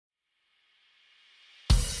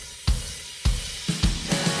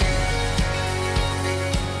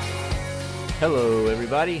Hello,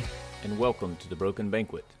 everybody, and welcome to The Broken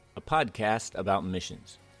Banquet, a podcast about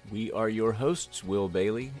missions. We are your hosts, Will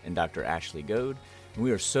Bailey and Dr. Ashley Goad, and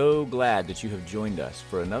we are so glad that you have joined us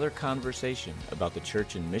for another conversation about the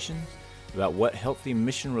church and missions, about what healthy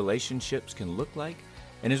mission relationships can look like,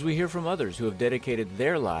 and as we hear from others who have dedicated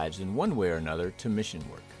their lives in one way or another to mission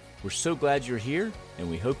work. We're so glad you're here, and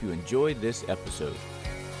we hope you enjoyed this episode.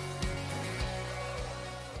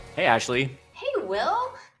 Hey, Ashley. Hey, Will.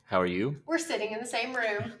 How are you? We're sitting in the same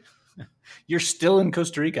room. You're still in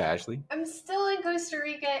Costa Rica, Ashley. I'm still in Costa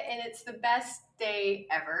Rica, and it's the best day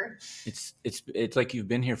ever. It's like you've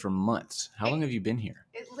been here for months. How long have you been here?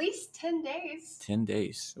 At least 10 days. 10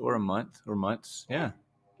 days or a month or months. Yeah.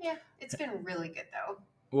 Yeah, it's been really good, though.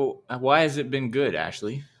 Well, why has it been good,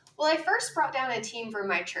 Ashley? Well, I first brought down a team from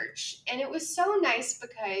my church, and it was so nice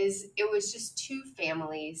because it was just two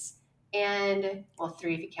families and, well,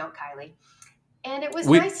 three if you count Kylie. And it was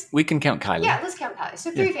nice. We can count Kylie. Yeah, let's count Kylie. So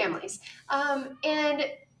three families. And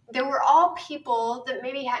they were all people that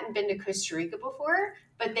maybe hadn't been to Costa Rica before,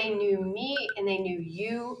 but they knew me and they knew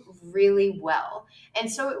you really well.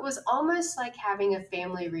 And so it was almost like having a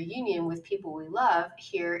family reunion with people we love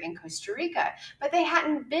here in Costa Rica. But they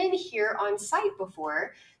hadn't been here on site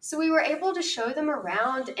before. So we were able to show them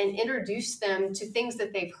around and introduce them to things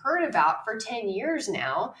that they've heard about for 10 years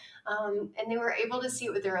now. And they were able to see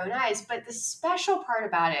it with their own eyes. But the special part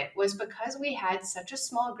about it was because we had such a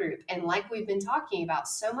small group, and like we've been talking about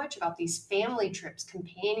so much about these family trips,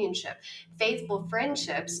 companionship, faithful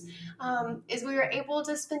friendships, is we were able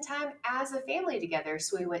to spend time as a family together.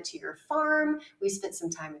 So we went to your farm, we spent some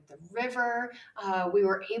time at the river. We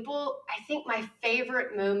were able, I think my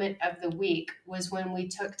favorite moment of the week was when we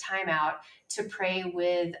took time out to pray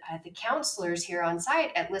with the counselors here on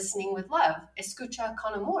site at Listening with Love, Escucha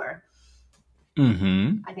con Amor.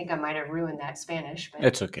 Mm-hmm. I think I might have ruined that Spanish, but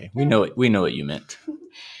it's okay. We know it. We know what you meant.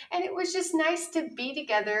 And it was just nice to be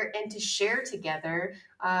together and to share together.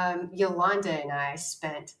 Yolanda and I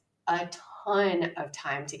spent a ton of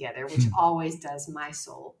time together, which always does my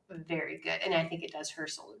soul very good, and I think it does her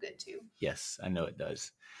soul good too. Yes, I know it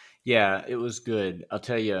does. Yeah, it was good. I'll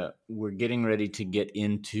tell you, we're getting ready to get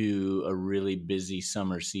into a really busy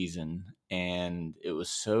summer season, and it was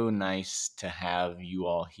so nice to have you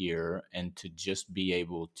all here and to just be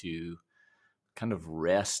able to kind of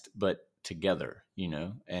rest, but together,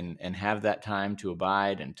 and have that time to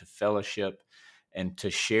abide and to fellowship and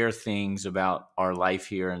to share things about our life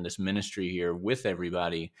here and this ministry here with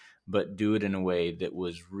everybody, but do it in a way that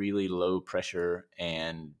was really low pressure,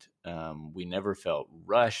 and we never felt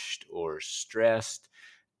rushed or stressed,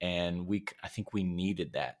 and I think we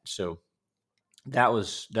needed that. So that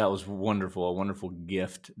was wonderful, a wonderful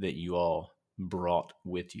gift that you all brought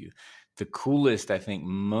with you. The coolest, I think,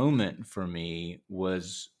 moment for me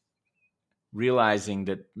was realizing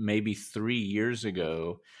that maybe 3 years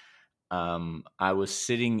ago, I was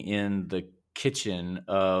sitting in the kitchen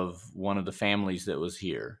of one of the families that was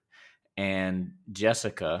here, and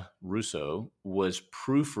Jessica Russo was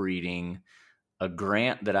proofreading a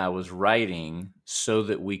grant that I was writing so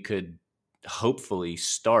that we could hopefully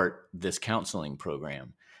start this counseling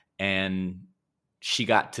program. And she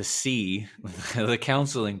got to see the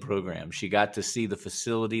counseling program. She got to see the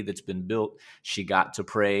facility that's been built. She got to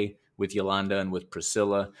pray with Yolanda and with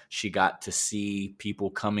Priscilla. She got to see people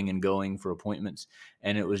coming and going for appointments.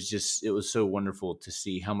 And it was so wonderful to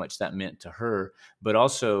see how much that meant to her, but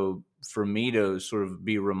also for me to sort of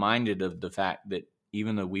be reminded of the fact that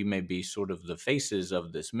even though we may be sort of the faces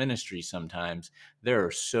of this ministry sometimes, there are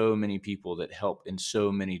so many people that help in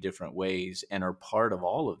so many different ways and are part of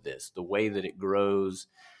all of this, the way that it grows,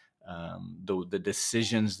 the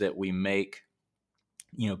decisions that we make.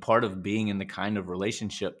 Part of being in the kind of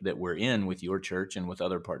relationship that we're in with your church and with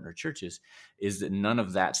other partner churches is that none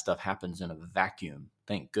of that stuff happens in a vacuum,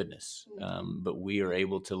 thank goodness. But we are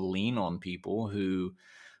able to lean on people who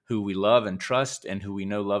we love and trust, and who we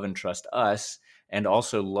know love and trust us, and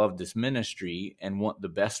also love this ministry and want the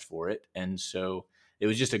best for it. And so it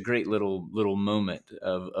was just a great little moment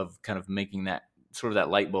of kind of making that sort of that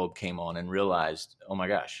light bulb came on and realized, oh my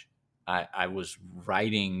gosh, I was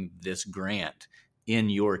writing this grant in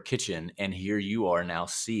your kitchen, and here you are now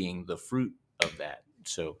seeing the fruit of that.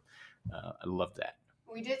 So I love that.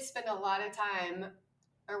 We do spend a lot of time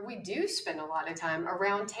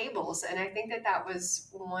around tables, and I think that was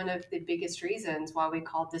one of the biggest reasons why we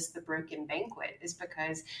called this the Broken Banquet, is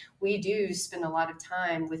because we do spend a lot of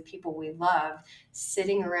time with people we love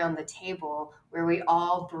sitting around the table, where we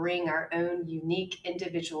all bring our own unique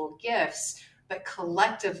individual gifts, but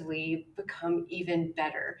collectively become even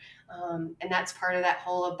better. And that's part of that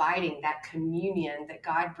whole abiding, that communion that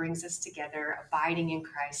God brings us together, abiding in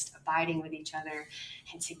Christ, abiding with each other.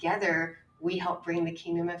 And together we help bring the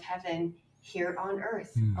kingdom of heaven here on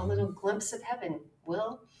earth, a little glimpse of heaven.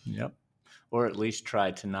 Will? Yep. Or at least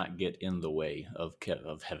try to not get in the way of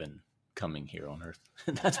heaven coming here on earth.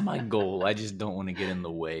 That's my goal. I just don't want to get in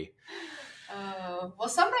the way. Well,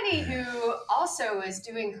 somebody who also is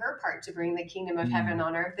doing her part to bring the kingdom of heaven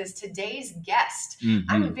on earth is today's guest.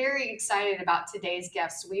 I'm very excited about today's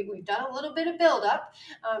guest. We've done a little bit of build up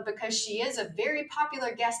because she is a very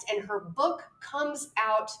popular guest, and her book comes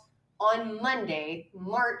out on Monday,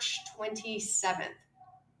 March 27th.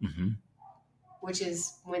 Which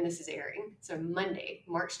is when this is airing. So Monday,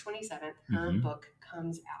 March 27th, her book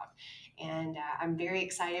comes out. And I'm very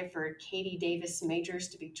excited for Katie Davis Majors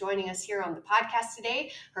to be joining us here on the podcast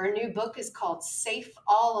today. Her new book is called Safe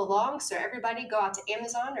All Along. So everybody go out to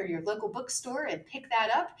Amazon or your local bookstore and pick that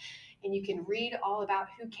up. And you can read all about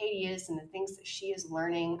who Katie is and the things that she is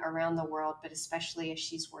learning around the world, but especially as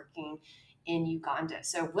she's working in Uganda.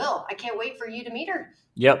 So Will, I can't wait for you to meet her.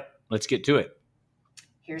 Yep, let's get to it.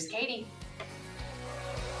 Here's Katie.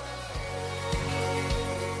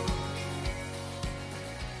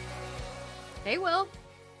 Hey, Will.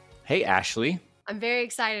 Hey, Ashley. I'm very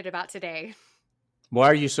excited about today. Why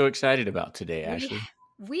are you so excited about today, Ashley?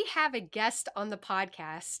 We have a guest on the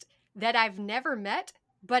podcast that I've never met,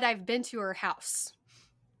 but I've been to her house.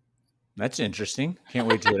 That's interesting. Can't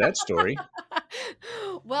wait to hear that story.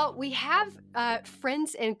 Well, we have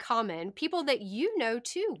friends in common, people that you know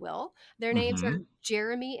too, Will. Their names are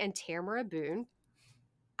Jeremy and Tamara Boone.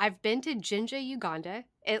 I've been to Jinja, Uganda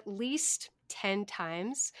at least 10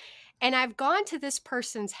 times. And I've gone to this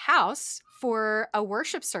person's house for a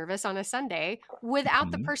worship service on a Sunday without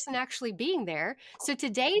the person actually being there. So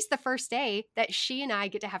today's the first day that she and I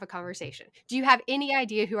get to have a conversation. Do you have any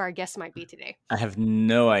idea who our guest might be today? I have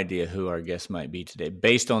no idea who our guest might be today,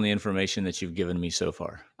 based on the information that you've given me so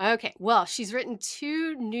far. Okay. Well, she's written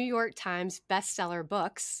 2 New York Times bestseller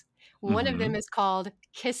books. One of them is called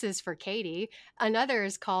Kisses for Katie. Another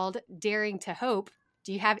is called Daring to Hope.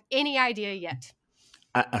 Do you have any idea yet?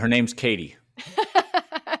 Her name's Katie.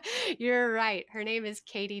 You're right. Her name is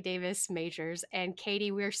Katie Davis Majors. And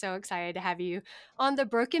Katie, we're so excited to have you on the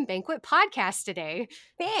Broken Banquet podcast today.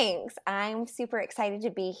 Thanks. I'm super excited to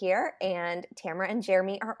be here. And Tamara and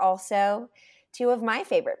Jeremy are also 2 of my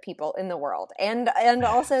favorite people in the world, and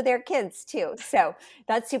also their kids too. So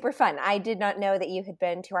that's super fun. I did not know that you had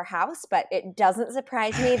been to our house, but it doesn't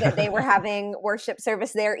surprise me that they were having worship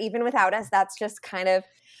service there even without us. That's just kind of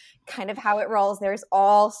how it rolls. There's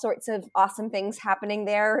all sorts of awesome things happening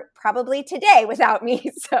there probably today without me.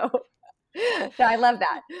 So I love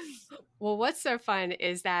that. Well, what's so fun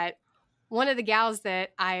is that one of the gals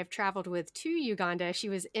that I have traveled with to Uganda, she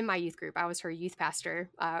was in my youth group. I was her youth pastor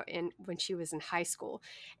when she was in high school.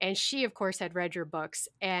 And she, of course, had read your books.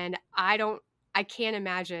 And I can't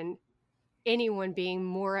imagine anyone being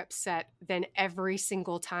more upset than every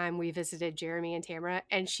single time we visited Jeremy and Tamara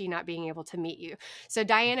and she not being able to meet you. So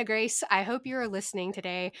Diana Grace, I hope you're listening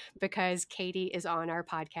today because Katie is on our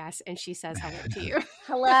podcast and she says hello to you.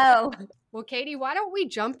 Hello. Well, Katie, why don't we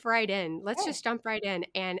jump right in? Let's just jump right in.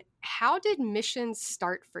 And how did missions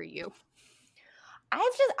start for you?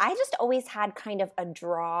 I just always had kind of a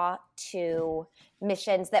draw to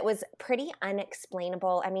missions that was pretty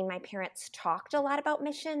unexplainable. I mean, my parents talked a lot about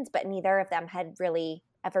missions, but neither of them had really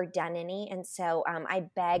ever done any. And so I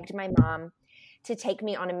begged my mom to take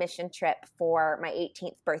me on a mission trip for my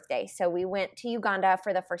 18th birthday. So we went to Uganda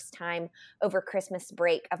for the first time over Christmas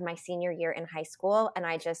break of my senior year in high school. And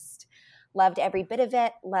I just loved every bit of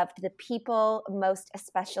it, loved the people, most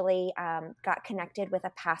especially got connected with a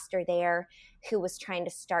pastor there who was trying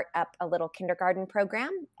to start up a little kindergarten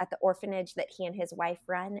program at the orphanage that he and his wife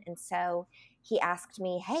run. And so he asked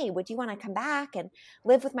me, hey, would you want to come back and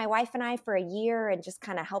live with my wife and I for a year and just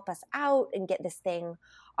kind of help us out and get this thing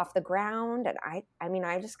off the ground? And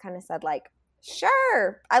I just kind of said like,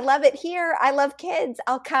 sure, I love it here. I love kids.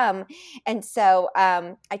 I'll come. And so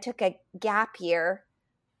I took a gap year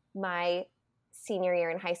my senior year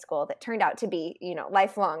in high school that turned out to be,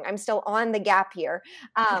 lifelong. I'm still on the gap year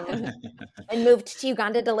and moved to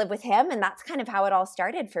Uganda to live with him. And that's kind of how it all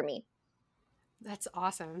started for me. That's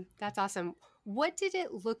awesome. That's awesome. What did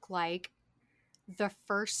it look like that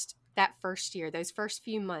first year, those first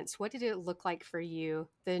few months? What did it look like for you?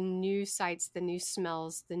 The new sights, the new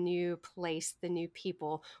smells, the new place, the new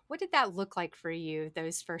people. What did that look like for you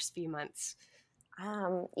those first few months?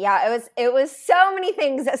 Yeah, it was so many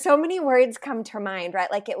things, so many words come to mind,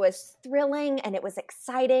 right? Like it was thrilling and it was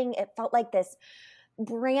exciting. It felt like this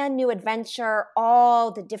brand new adventure,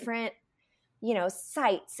 all the different,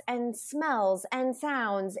 sights and smells and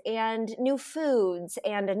sounds and new foods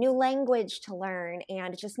and a new language to learn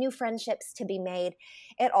and just new friendships to be made.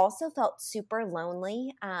 It also felt super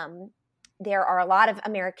lonely. There are a lot of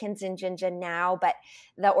Americans in Jinja now, but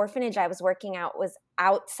the orphanage I was working out was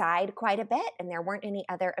outside quite a bit, and there weren't any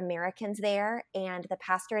other Americans there. And the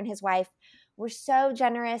pastor and his wife were so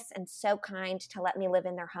generous and so kind to let me live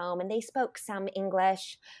in their home. And they spoke some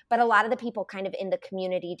English, but a lot of the people kind of in the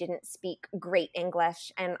community didn't speak great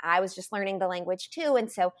English. And I was just learning the language too.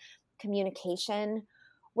 And so communication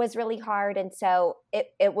was really hard. And so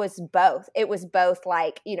it was both. It was both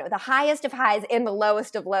like, the highest of highs and the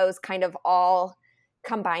lowest of lows kind of all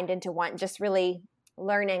combined into one, just really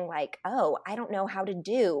learning like, oh, I don't know how to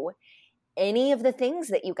do any of the things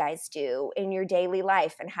that you guys do in your daily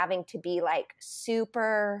life, and having to be like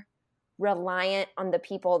super reliant on the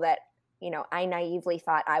people that, I naively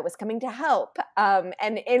thought I was coming to help.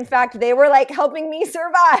 And in fact, they were like helping me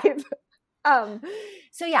survive.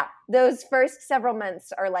 So yeah, those first several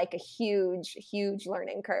months are like a huge, huge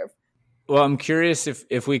learning curve. Well, I'm curious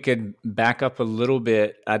if we could back up a little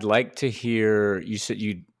bit. I'd like to hear, you said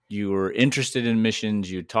you were interested in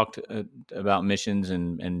missions. You talked about missions,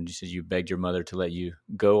 and you said you begged your mother to let you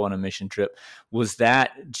go on a mission trip. Was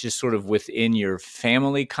that just sort of within your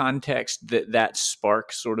family context that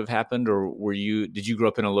spark sort of happened, or did you grow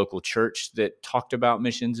up in a local church that talked about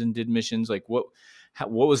missions and did missions? Like what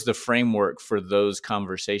was the framework for those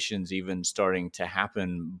conversations even starting to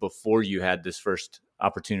happen before you had this first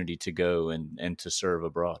opportunity to go and to serve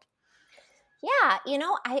abroad? Yeah,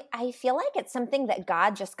 I feel like it's something that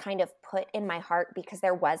God just kind of put in my heart because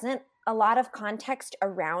there wasn't a lot of context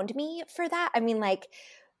around me for that. I mean, like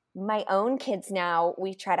my own kids now,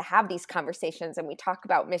 we try to have these conversations and we talk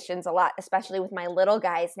about missions a lot, especially with my little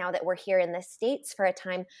guys now that we're here in the States for a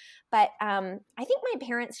time. But I think my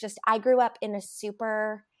parents I grew up in a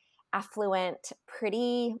super affluent,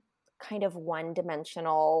 pretty kind of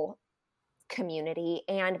one-dimensional community.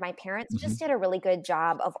 And my parents Mm-hmm. just did a really good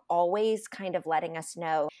job of always kind of letting us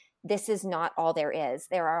know this is not all there is.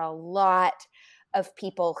 There are a lot of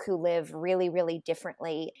people who live really, really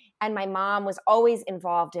differently. And my mom was always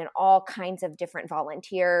involved in all kinds of different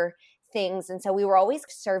volunteer things. And so we were always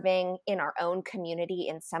serving in our own community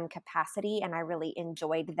in some capacity. And I really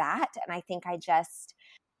enjoyed that. And I think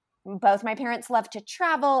both my parents love to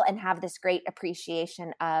travel and have this great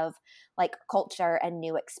appreciation of like culture and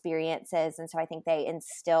new experiences. And so I think they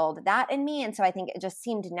instilled that in me. And so I think it just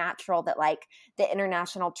seemed natural that like the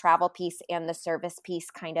international travel piece and the service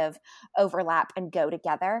piece kind of overlap and go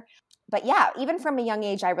together. But yeah, even from a young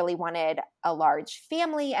age, I really wanted a large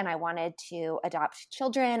family and I wanted to adopt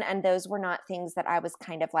children. And those were not things that I was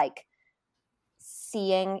kind of like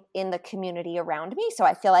seeing in the community around me. So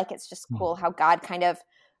I feel like it's just cool how God kind of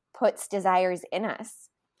puts desires in us.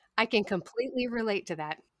 I can completely relate to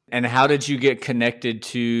that. And how did you get connected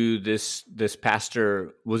to this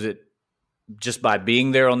pastor? Was it just by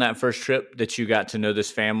being there on that first trip that you got to know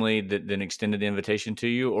this family that then extended the invitation to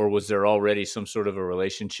you, or was there already some sort of a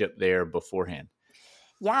relationship there beforehand?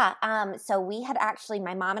 Yeah. So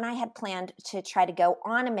my mom and I had planned to try to go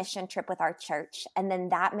on a mission trip with our church. And then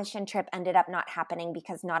that mission trip ended up not happening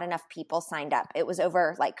because not enough people signed up. It was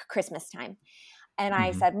over like Christmas time. And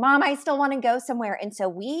I said, Mom, I still want to go somewhere. And so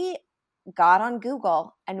we got on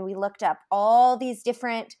Google and we looked up all these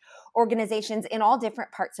different organizations in all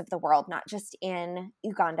different parts of the world, not just in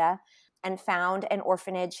Uganda, and found an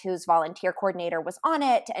orphanage whose volunteer coordinator was on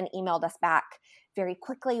it and emailed us back very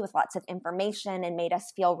quickly with lots of information and made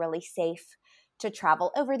us feel really safe to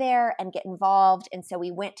travel over there and get involved. And so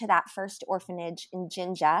we went to that first orphanage in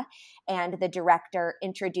Jinja, and the director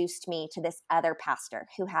introduced me to this other pastor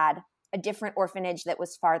who had a different orphanage that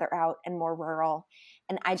was farther out and more rural.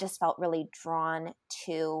 And I just felt really drawn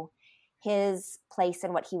to his place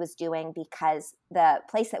and what he was doing because the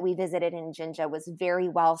place that we visited in Jinja was very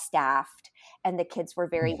well staffed and the kids were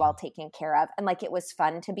very well taken care of. And like it was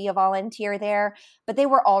fun to be a volunteer there, but they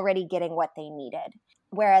were already getting what they needed.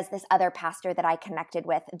 Whereas this other pastor that I connected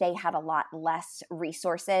with, they had a lot less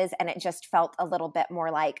resources and it just felt a little bit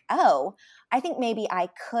more like, oh, I think maybe I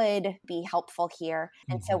could be helpful here.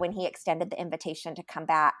 And so when he extended the invitation to come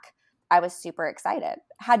back, I was super excited.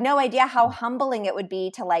 Had no idea how humbling it would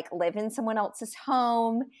be to like live in someone else's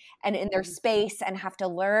home and in their space and have to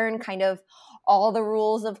learn kind of all the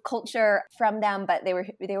rules of culture from them. But they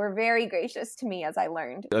were very gracious to me as I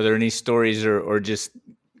learned. Are there any stories or just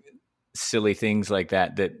silly things like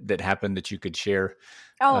that happened that you could share?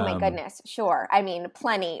 Oh my goodness, sure. I mean,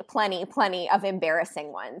 plenty of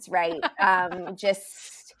embarrassing ones, right?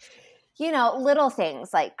 Just, little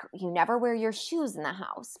things like you never wear your shoes in the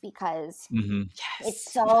house because Mm-hmm.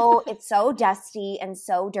 it's so dusty and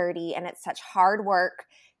so dirty, and it's such hard work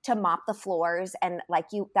to mop the floors, and like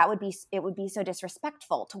it would be so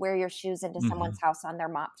disrespectful to wear your shoes into Mm-hmm. someone's house on their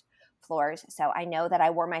mopped floors. So I know that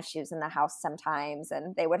I wore my shoes in the house sometimes,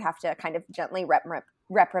 and they would have to kind of gently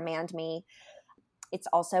reprimand me. It's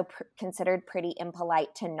also considered pretty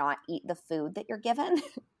impolite to not eat the food that you're given.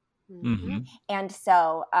 Mm-hmm. And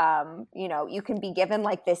so, you can be given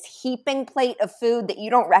like this heaping plate of food that you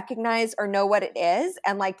don't recognize or know what it is.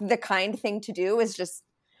 And like the kind thing to do is just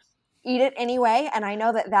eat it anyway. And I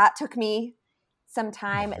know that took me some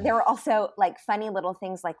time. There were also like funny little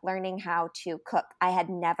things like learning how to cook. I had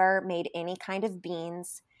never made any kind of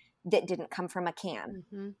beans that didn't come from a can.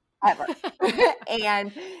 Mm-hmm. Ever.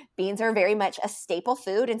 And beans are very much a staple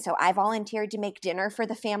food. And so I volunteered to make dinner for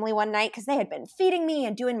the family one night because they had been feeding me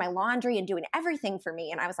and doing my laundry and doing everything for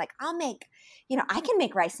me. And I was like, I can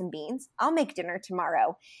make rice and beans. I'll make dinner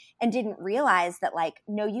tomorrow. And didn't realize that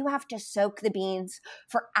no, you have to soak the beans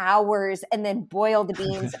for hours and then boil the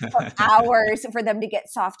beans for hours for them to get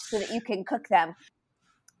soft so that you can cook them.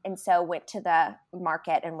 And so went to the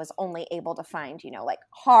market and was only able to find,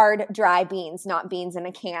 hard, dry beans, not beans in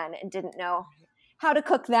a can, and didn't know how to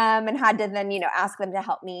cook them and had to then, ask them to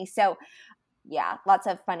help me. So yeah, lots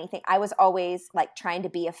of funny things. I was always trying to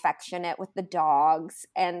be affectionate with the dogs.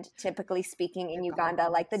 And typically speaking in Uganda,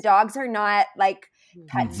 the dogs are not pets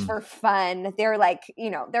Mm-hmm. for fun. They're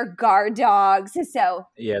they're guard dogs. So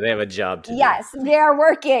Yeah, they have a job to do. Yes, they're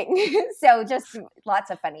working. So just lots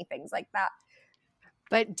of funny things like that.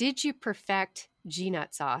 But did you perfect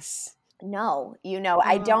G-nut sauce? No,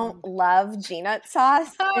 I don't love G-nut sauce.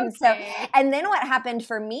 Okay. And then what happened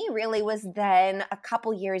for me really was then a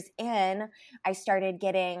couple years in, I started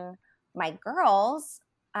getting my girls.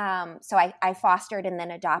 So I fostered and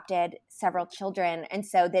then adopted several children. And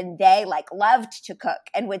so then they loved to cook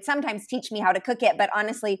and would sometimes teach me how to cook it. But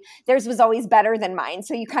honestly, theirs was always better than mine.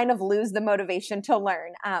 So you kind of lose the motivation to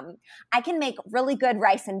learn. I can make really good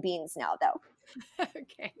rice and beans now, though.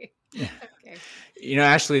 Okay. Okay.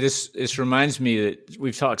 Ashley, this reminds me that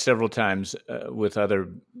we've talked several times with other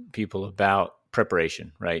people about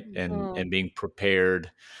preparation, right? And being prepared,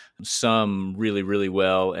 some really, really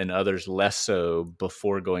well and others less so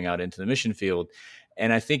before going out into the mission field.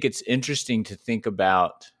 And I think it's interesting to think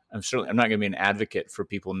about, I'm not going to be an advocate for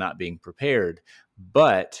people not being prepared,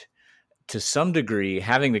 but to some degree,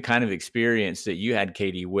 having the kind of experience that you had,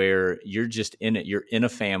 Katie, where you're just in it, you're in a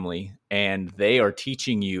family and they are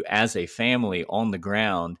teaching you as a family on the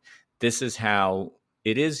ground, this is how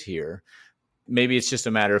it is here. Maybe it's just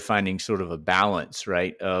a matter of finding sort of a balance,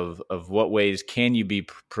 right? Of what ways can you be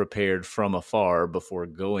prepared from afar before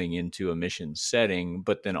going into a mission setting,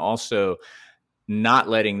 but then also not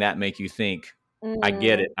letting that make you think, I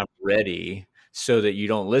get it, I'm ready, so that you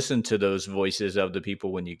don't listen to those voices of the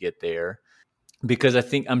people when you get there. Because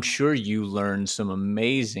I'm sure you learned some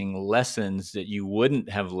amazing lessons that you wouldn't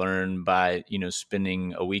have learned by,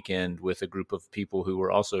 spending a weekend with a group of people who were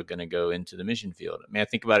also going to go into the mission field. I mean, I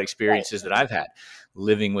think about experiences that I've had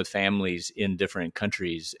living with families in different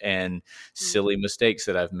countries and silly mistakes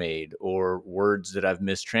that I've made or words that I've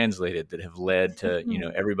mistranslated that have led to,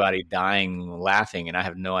 everybody dying laughing and I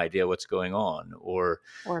have no idea what's going on. Or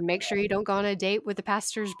make sure you don't go on a date with the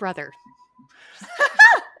pastor's brother.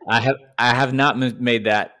 I have not made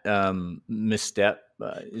that misstep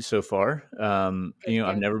so far.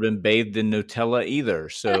 I've never been bathed in Nutella either.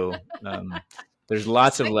 So there's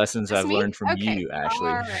lots of lessons I've learned from you, Ashley.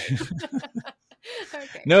 All right.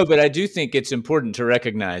 Okay. No, but I do think it's important to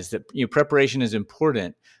recognize that preparation is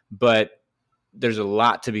important, but there's a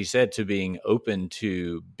lot to be said to being open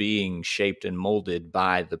to being shaped and molded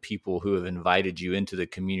by the people who have invited you into the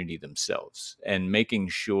community themselves and making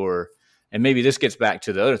sure. And maybe this gets back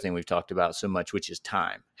to the other thing we've talked about so much, which is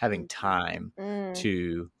time, having time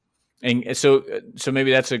to, and so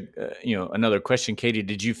maybe that's another question, Katie.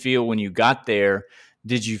 Did you feel when you got there,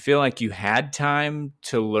 did you feel like you had time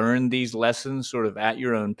to learn these lessons sort of at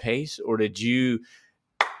your own pace, or did you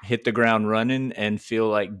hit the ground running and feel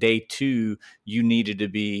like day two, you needed to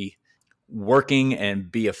be working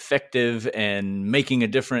and be effective and making a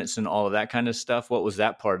difference and all of that kind of stuff? What was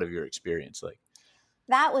that part of your experience like?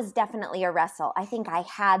 That was definitely a wrestle. I think I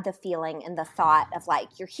had the feeling and the thought of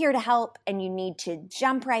you're here to help and you need to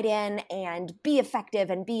jump right in and be effective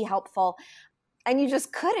and be helpful. and you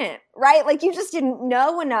just couldn't, right? Like you just didn't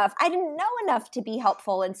know enough. I didn't know enough to be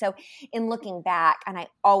helpful. And so in looking back, and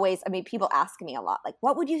people ask me a lot, like,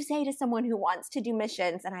 what would you say to someone who wants to do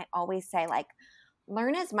missions? And I always say, like,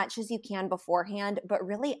 learn as much as you can beforehand, but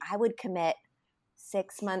really I would commit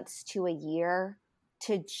 6 months to a year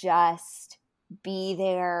to just be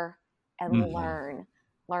there and learn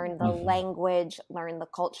the language, learn the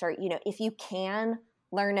culture. You know, if you can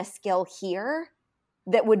learn a skill here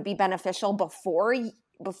that would be beneficial before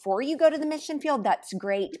you go to the mission field, that's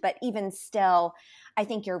great. But even still, I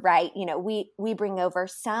think you're right. You know, we bring over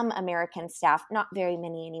some American staff, not very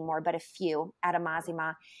many anymore, but a few at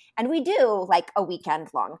Amazima. And we do like a weekend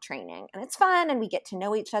long training, and it's fun and we get to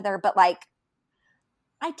know each other. But like,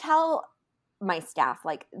 I tell my staff,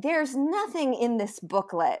 like, there's nothing in this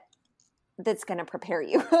booklet that's going to prepare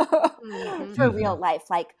you for real life.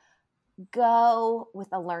 Like, go with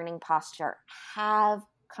a learning posture, have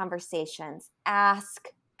conversations, ask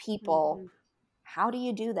people, how do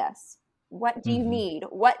you do this? What do you need?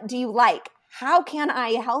 What do you like? How can I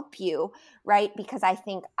help you? Right? Because I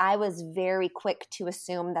think I was very quick to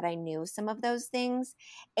assume that I knew some of those things.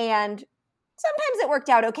 And sometimes it worked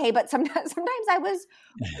out okay, but sometimes I was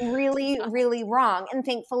really, really wrong. And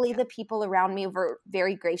thankfully, the people around me were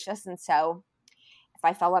very gracious. And so if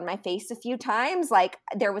I fell on my face a few times, like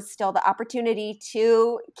there was still the opportunity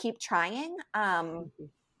to keep trying.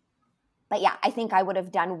 But yeah, I think I would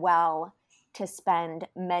have done well to spend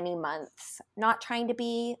many months not trying to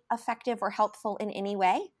be effective or helpful in any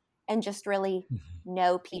way, and just really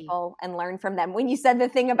know people and learn from them. When you said the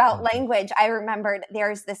thing about language, I remembered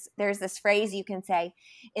there's this phrase you can say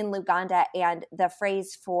in Luganda, and the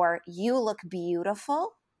phrase for you look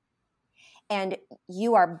beautiful and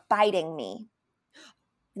you are biting me.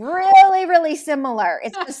 Really, really similar.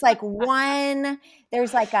 It's just like one,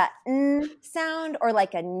 there's like a n sound or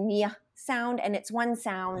like a n sound, and it's one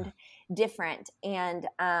sound different. And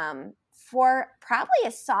for probably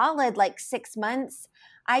a solid like 6 months,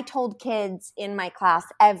 I told kids in my class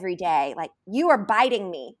every day, like, you are biting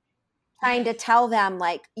me, trying to tell them,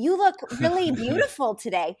 like, you look really beautiful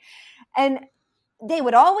today. And they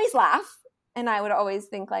would always laugh. And I would always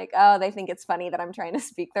think like, oh, they think it's funny that I'm trying to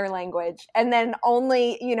speak their language. And then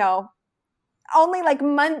only like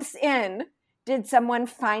months in did someone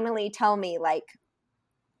finally tell me, like,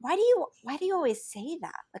 why do you always say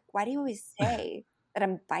that? Like, why do you always say that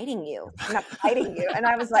I'm biting you? I'm not biting you. And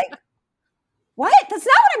I was like, what? That's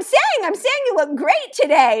not what I'm saying. I'm saying you look great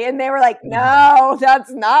today. And they were like, no,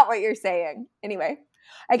 that's not what you're saying. Anyway,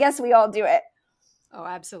 I guess we all do it. Oh,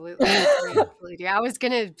 absolutely. Absolutely do. I was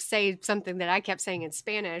going to say something that I kept saying in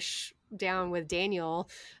Spanish down with Daniel,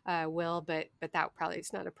 Will, but that probably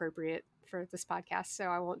is not appropriate for this podcast, so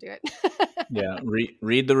I won't do it. Yeah,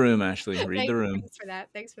 read the room, Ashley. Read the room.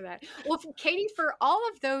 Thanks for that. Well, Katie, for all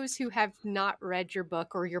of those who have not read your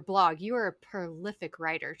book or your blog, you are a prolific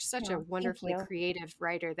writer, such a wonderfully creative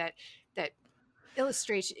writer that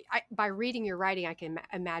illustration. By reading your writing, I can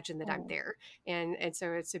imagine that I'm there, and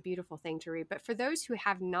so it's a beautiful thing to read. But for those who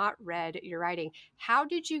have not read your writing, how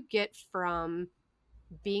did you get from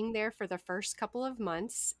being there for the first couple of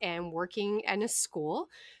months and working in a school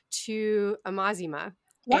to Amazima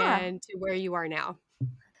and to where you are now?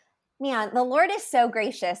 Man, the Lord is so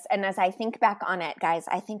gracious. And as I think back on it, guys,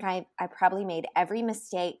 I think I probably made every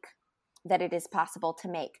mistake that it is possible to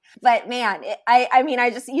make. But man, I mean, I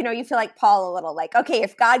just, you feel like Paul a little, like, okay,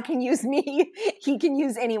 if God can use me, he can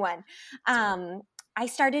use anyone. I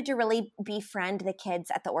started to really befriend the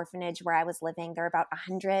kids at the orphanage where I was living. There were about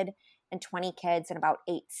 120 kids and about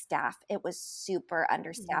 8 staff. It was super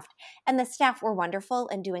understaffed. And the staff were wonderful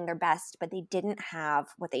and doing their best, but they didn't have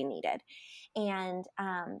what they needed. And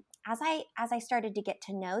as I started to get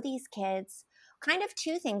to know these kids, kind of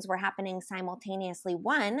 2 things were happening simultaneously.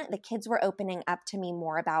 One, the kids were opening up to me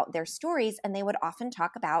more about their stories, and they would often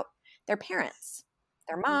talk about their parents,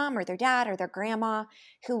 their mom or their dad or their grandma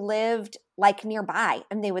who lived like nearby,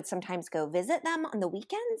 and they would sometimes go visit them on the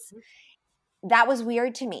weekends. That was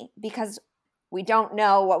weird to me because we don't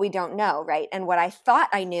know what we don't know, right? And what I thought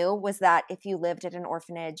I knew was that if you lived at an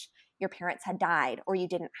orphanage, your parents had died, or you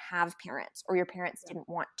didn't have parents, or your parents didn't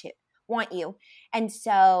want you. And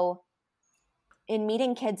so in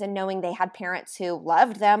meeting kids and knowing they had parents who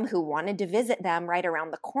loved them, who wanted to visit them right around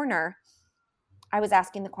the corner, I was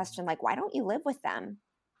asking the question, like, why don't you live with them?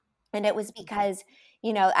 And it was because,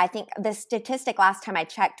 I think the statistic last time I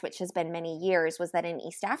checked, which has been many years, was that in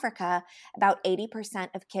East Africa, about 80%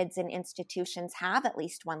 of kids in institutions have at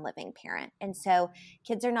least one living parent. And so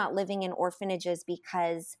kids are not living in orphanages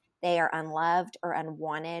because they are unloved or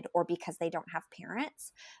unwanted or because they don't have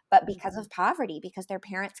parents, but because of poverty, because their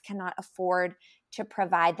parents cannot afford to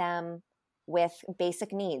provide them with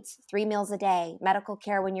basic needs, 3 meals a day, medical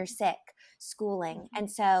care when you're sick, schooling. And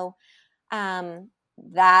so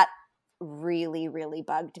that really, really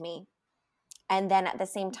bugged me. And then at the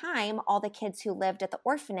same time, all the kids who lived at the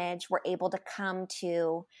orphanage were able to come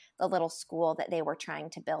to the little school that they were trying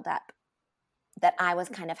to build up, that I was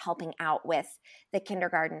kind of helping out with the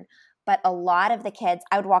kindergarten. But a lot of the kids,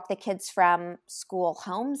 I would walk the kids from school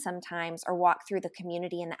home sometimes, or walk through the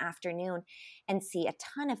community in the afternoon and see a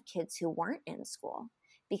ton of kids who weren't in school,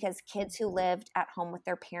 because kids who lived at home with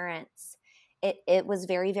their parents, it was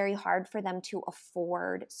very, very hard for them to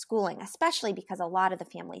afford schooling, especially because a lot of the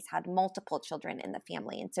families had multiple children in the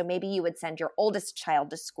family. And so maybe you would send your oldest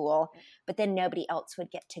child to school, but then nobody else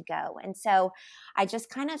would get to go. And so I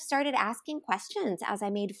just kind of started asking questions as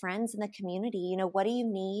I made friends in the community. You know, what do you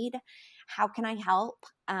need? How can I help?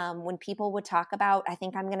 When people would talk about, I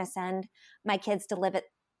think I'm going to send my kids to live at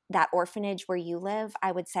that orphanage where you live,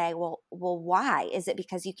 I would say, well, why? Is it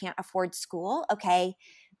because you can't afford school? Okay.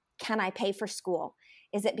 Can I pay for school?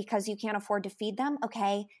 Is it because you can't afford to feed them?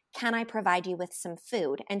 Okay. Can I provide you with some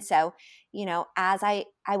food? And so, you know, as I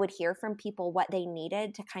would hear from people what they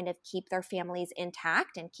needed to kind of keep their families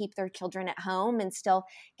intact and keep their children at home and still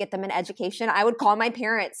get them an education, I would call my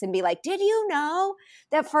parents and be like, did you know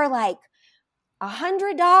that for like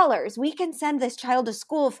 $100, we can send this child to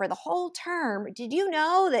school for the whole term? Did you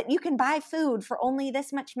know that you can buy food for only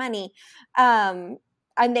this much money?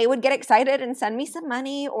 And they would get excited and send me some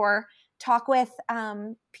money, or talk with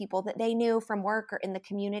people that they knew from work or in the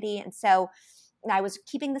community. And so I was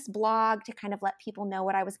keeping this blog to kind of let people know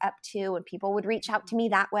what I was up to, and people would reach out to me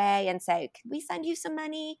that way and say, could we send you some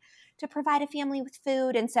money to provide a family with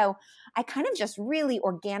food? And so I kind of just really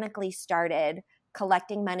organically started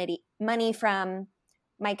collecting money from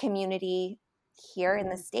my community here in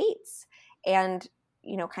the States, and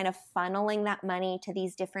you know, kind of funneling that money to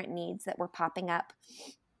these different needs that were popping up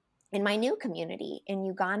in my new community in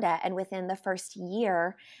Uganda. And within the first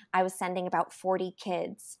year, I was sending about 40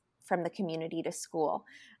 kids from the community to school.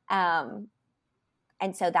 And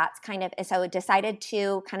so that's kind of, so I decided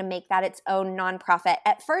to kind of make that its own nonprofit.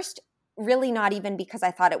 At first, really not even because I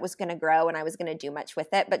thought it was going to grow and I was going to do much with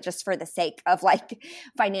it, but just for the sake of like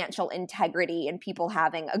financial integrity and people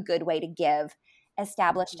having a good way to give,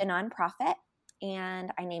 established a nonprofit.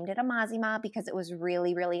 And I named it Amazima because it was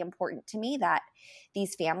really, really important to me that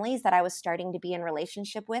these families that I was starting to be in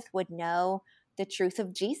relationship with would know the truth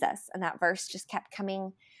of Jesus. And that verse just kept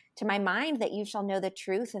coming to my mind, that you shall know the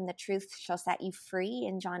truth and the truth shall set you free,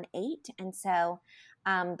 in John 8. And so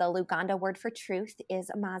the Luganda word for truth is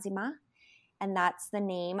Amazima, and that's the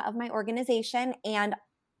name of my organization. And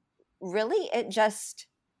really it just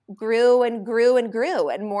grew and grew and grew,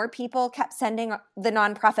 and more people kept sending the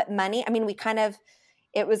nonprofit money. I mean,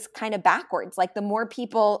 it was kind of backwards. Like the more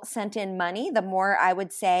people sent in money, the more I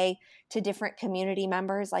would say to different community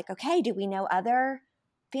members, like, okay, do we know other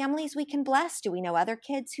families we can bless? Do we know other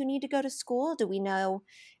kids who need to go to school? Do we know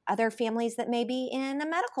other families that may be in a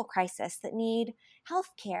medical crisis that need health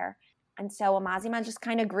care? And so Amazima just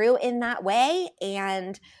kind of grew in that way.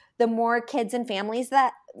 And the more kids and families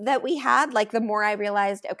that we had, like the more I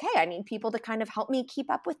realized, okay, I need people to kind of help me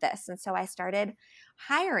keep up with this. And so I started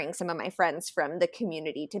hiring some of my friends from the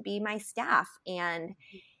community to be my staff. And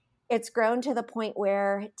it's grown to the point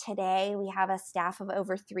where today we have a staff of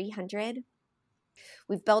over 300.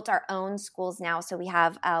 We've built our own schools now. So we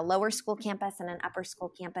have a lower school campus and an upper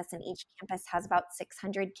school campus, and each campus has about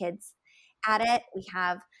 600 kids at it. We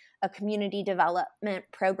have a community development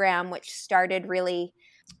program, which started really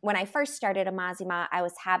when I first started Amazima. I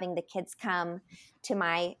was having the kids come to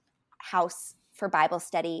my house for Bible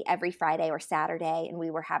study every Friday or Saturday, and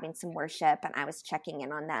we were having some worship, and I was checking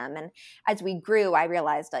in on them. And as we grew, I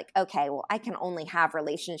realized, like, okay, well, I can only have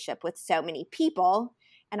relationship with so many people,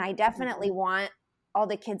 and I definitely want all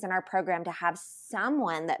the kids in our program to have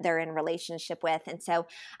someone that they're in relationship with. And so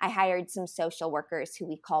I hired some social workers who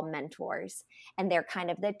we call mentors, and they're kind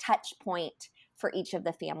of the touch point for each of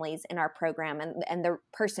the families in our program, and the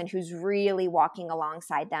person who's really walking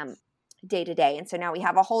alongside them day to day. And so now we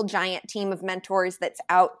have a whole giant team of mentors that's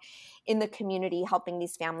out in the community helping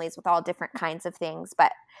these families with all different kinds of things.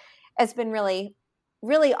 But it's been really,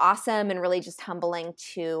 really awesome and really just humbling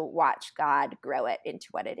to watch God grow it into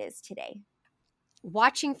what it is today.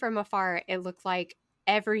 Watching from afar, it looked like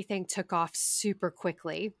everything took off super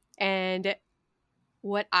quickly. And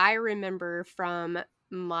what I remember from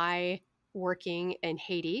my working in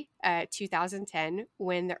Haiti 2010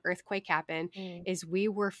 when the earthquake happened is we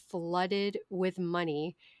were flooded with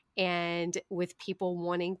money and with people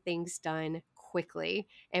wanting things done quickly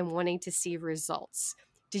and wanting to see results.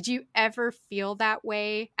 Did you ever feel that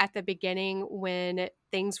way at the beginning when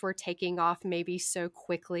things were taking off maybe so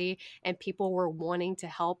quickly and people were wanting to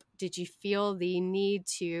help? Did you feel the need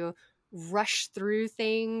to rush through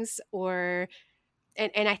things, or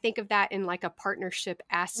and I think of that in like a partnership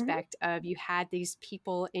aspect of you had these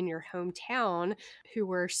people in your hometown who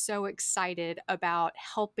were so excited about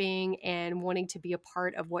helping and wanting to be a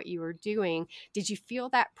part of what you were doing. Did you feel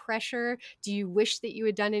that pressure? Do you wish that you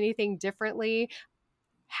had done anything differently?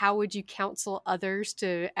 How would you counsel others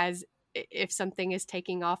to, as if something is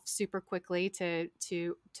taking off super quickly, to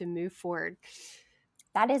move forward?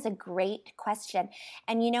 That is a great question.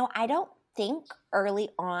 And, I don't think early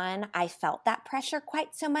on I felt that pressure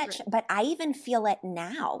quite so much, Right. but I even feel it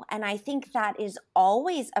now. And I think that is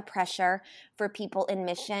always a pressure for people in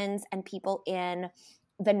missions and people in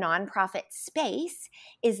the nonprofit space,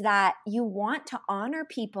 is that you want to honor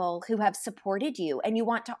people who have supported you and you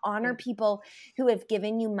want to honor people who have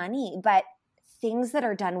given you money. But things that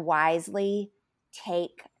are done wisely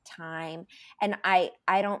take time. And I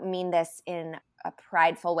don't mean this in a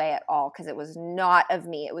prideful way at all, because it was not of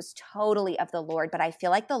me. It was totally of the Lord. But I feel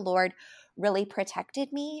like the Lord really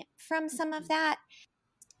protected me from some of that.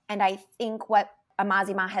 And I think what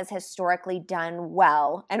Amazima has historically done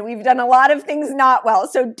well, and we've done a lot of things not well,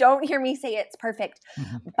 so don't hear me say it's perfect,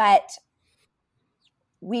 but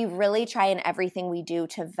we really try in everything we do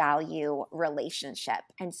to value relationship.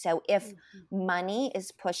 And so if money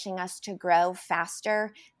is pushing us to grow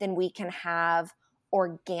faster than we can have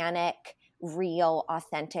organic, real,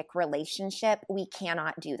 authentic relationship, we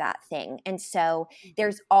cannot do that thing. And so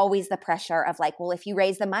there's always the pressure of like, well, if you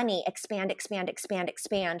raise the money, expand,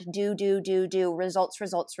 do,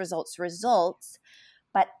 results.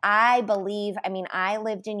 But I believe, I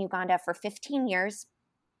lived in Uganda for 15 years.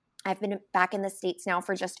 I've been back in the States now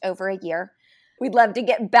for just over a year. We'd love to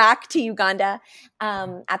get back to Uganda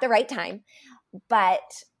at the right time.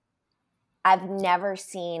 But I've never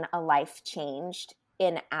seen a life changed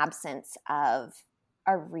in absence of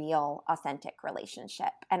a real, authentic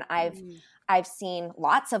relationship. And I've seen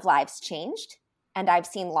lots of lives changed, and I've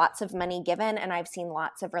seen lots of money given, and I've seen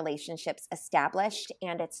lots of relationships established.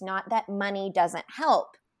 And it's not that money doesn't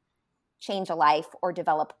help change a life or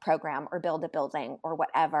develop a program or build a building or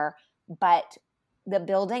whatever, but the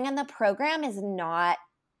building and the program is not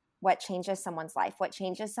what changes someone's life. What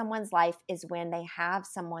changes someone's life is when they have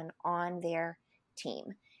someone on their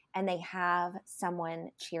team and they have someone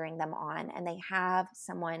cheering them on and they have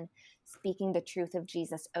someone speaking the truth of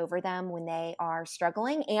Jesus over them when they are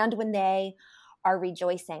struggling and when they are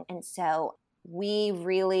rejoicing. And so we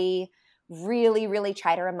really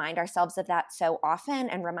try to remind ourselves of that so often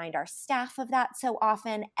and remind our staff of that so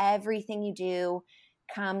often. Everything you do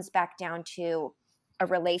comes back down to a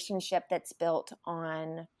relationship that's built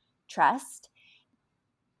on trust.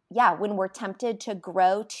 Yeah, when we're tempted to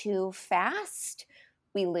grow too fast,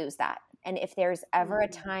 we lose that. And if there's ever a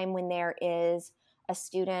time when there is a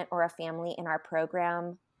student or a family in our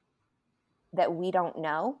program that we don't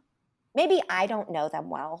know, maybe I don't know them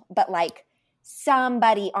well, but like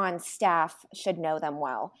somebody on staff should know them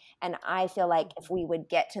well. And I feel like if we would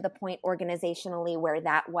get to the point organizationally where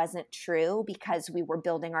that wasn't true because we were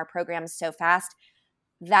building our programs so fast,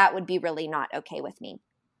 that would be really not okay with me.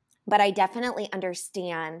 But I definitely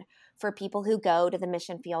understand for people who go to the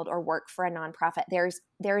mission field or work for a nonprofit,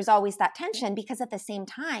 there's always that tension, because at the same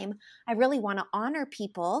time, I really want to honor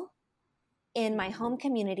people in my home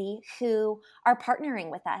community who are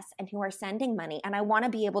partnering with us and who are sending money. And I want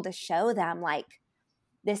to be able to show them like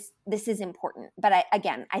this is important. But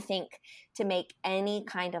I think to make any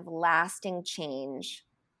kind of lasting change,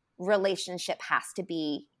 relationship has to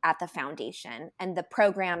be at the foundation, and the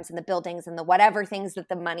programs and the buildings and the whatever things that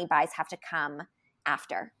the money buys have to come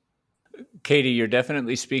after. Katie, you're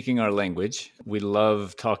definitely speaking our language. We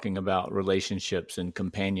love talking about relationships and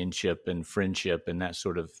companionship and friendship and that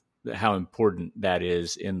sort of how important that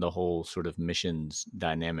is in the whole sort of missions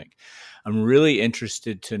dynamic. I'm really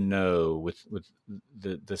interested to know with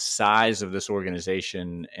the size of this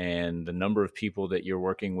organization and the number of people that you're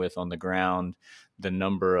working with on the ground, the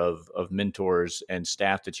number of mentors and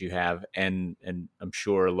staff that you have, and I'm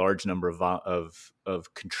sure a large number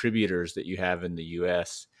of contributors that you have in the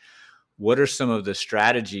U.S. What are some of the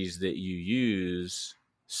strategies that you use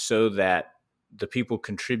so that the people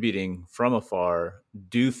contributing from afar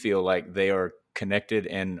do feel like they are connected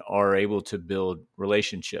and are able to build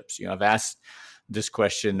relationships? I've asked this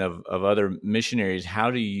question of other missionaries.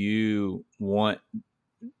 How do you want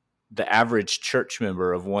the average church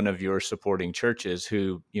member of one of your supporting churches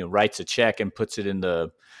who, writes a check and puts it in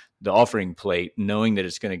the the offering plate, knowing that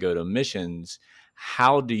it's going to go to missions,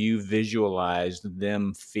 how do you visualize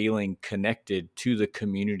them feeling connected to the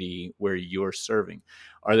community where you're serving?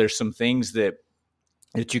 Are there some things that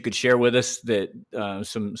you could share with us, that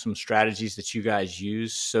some strategies that you guys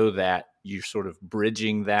use so that you're sort of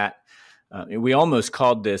bridging that? We almost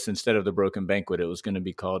called this, instead of the broken banquet, it was going to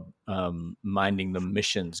be called minding the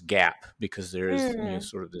missions gap, because there is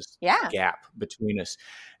sort of this Yeah. gap between us.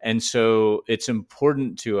 And so it's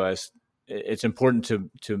important to us. It's important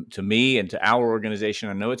to me and to our organization.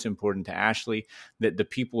 I know it's important to Ashley, that the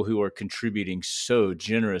people who are contributing so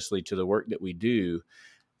generously to the work that we do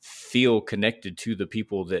feel connected to the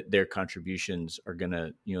people that their contributions are going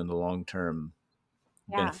to, in the long term,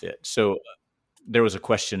 benefit. So there was a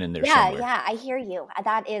question in there somewhere. Yeah, I hear you.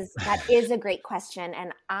 That is a great question.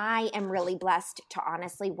 And I am really blessed to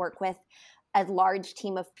honestly work with a large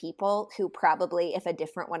team of people who probably, if a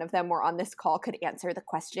different one of them were on this call, could answer the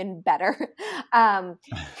question better,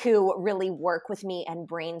 who really work with me and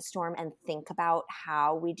brainstorm and think about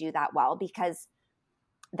how we do that well, because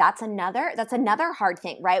that's another hard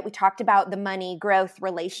thing, right? We talked about the money, growth,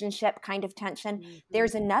 relationship kind of tension. Mm-hmm.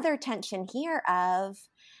 There's another tension here of,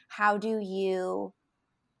 how do you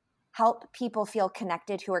help people feel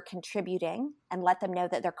connected who are contributing and let them know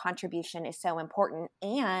that their contribution is so important,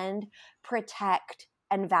 and protect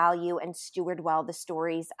and value and steward well the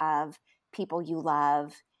stories of people you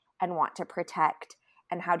love and want to protect?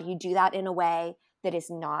 And how do you do that in a way that is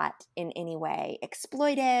not in any way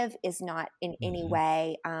exploitive, is not in any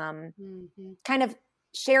way kind of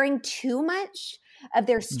sharing too much of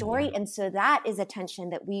their story? And so that is a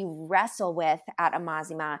tension that we wrestle with at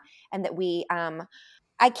Amazima, and that we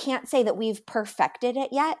I can't say that we've perfected it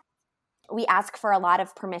yet. We ask for a lot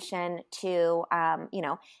of permission to,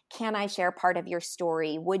 can I share part of your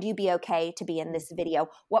story? Would you be okay to be in this video?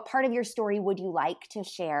 What part of your story would you like to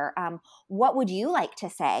share? What would you like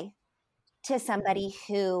to say to somebody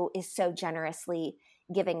who is so generously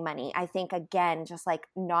giving money? I think, again, just like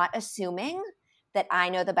not assuming that I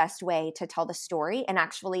know the best way to tell the story, and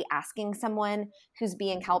actually asking someone who's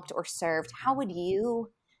being helped or served, how would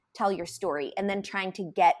you tell your story? And then trying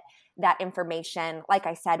to get that information. Like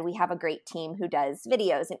I said, we have a great team who does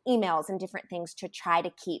videos and emails and different things to try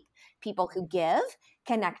to keep people who give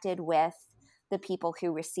connected with the people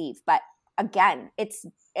who receive. But again, it's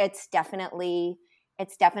definitely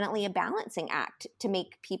a balancing act to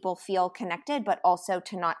make people feel connected, but also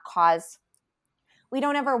to not cause. We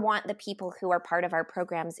don't ever want the people who are part of our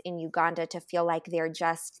programs in Uganda to feel like they're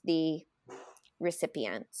just the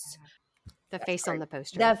recipients. The face on the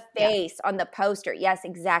poster. The face on the poster. Yes,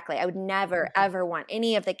 exactly. I would never, ever want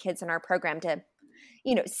any of the kids in our program to,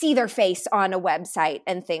 see their face on a website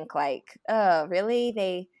and think like, oh,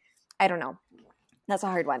 really? I don't know. That's a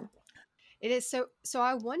hard one. It is. So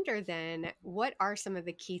I wonder then, what are some of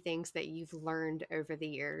the key things that you've learned over the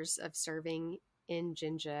years of serving in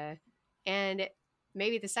Jinja? And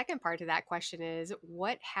maybe the second part of that question is,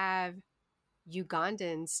 what have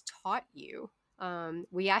Ugandans taught you?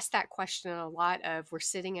 We asked that question a lot of, we're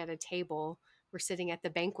sitting at the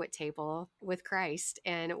banquet table with Christ,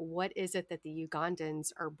 and what is it that the Ugandans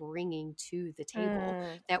are bringing to the table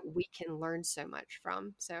that we can learn so much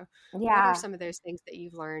from? So what are some of those things that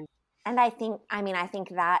you've learned? And I think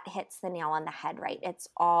that hits the nail on the head, right? It's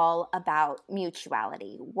all about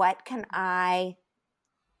mutuality. What can I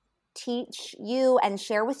teach you and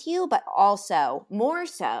share with you, but also more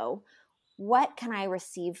so, what can I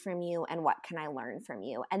receive from you and what can I learn from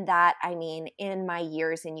you? And that, in my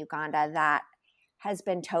years in Uganda, that has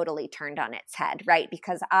been totally turned on its head, right?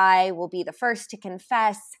 Because I will be the first to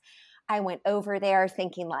confess, I went over there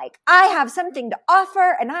thinking like, I have something to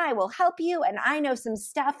offer and I will help you and I know some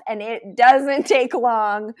stuff, and it doesn't take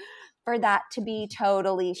long for that to be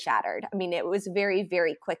totally shattered. It was very,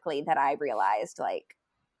 very quickly that I realized like,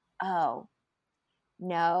 oh,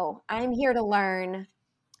 no, I'm here to learn.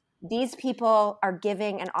 These people are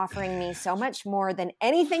giving and offering me so much more than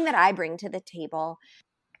anything that I bring to the table.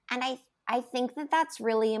 And I think that that's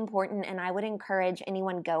really important. And I would encourage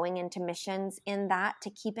anyone going into missions in that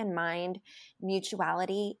to keep in mind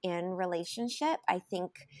mutuality in relationship. I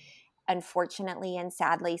think, unfortunately and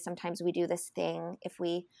sadly, sometimes we do this thing. If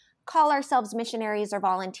we call ourselves missionaries or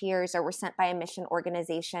volunteers, or we're sent by a mission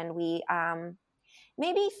organization, we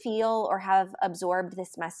maybe feel or have absorbed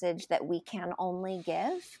this message that we can only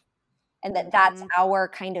give, and that's our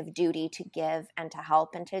kind of duty to give and to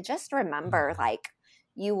help, and to just remember, like,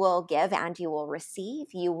 you will give and you will receive,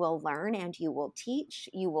 you will learn and you will teach,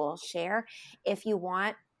 you will share. If you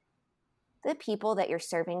want the people that you're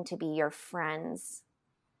serving to be your friends,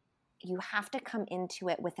 you have to come into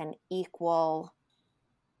it with an equal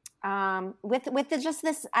just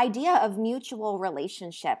this idea of mutual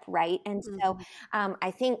relationship, right? And so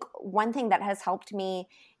I think one thing that has helped me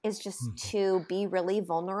is just to be really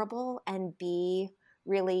vulnerable and be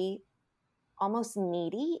really almost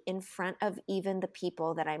needy in front of even the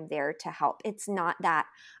people that I'm there to help. It's not that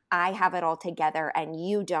I have it all together and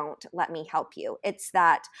you don't, let me help you. It's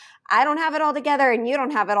that I don't have it all together and you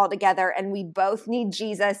don't have it all together, and we both need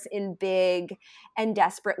Jesus in big and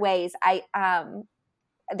desperate ways.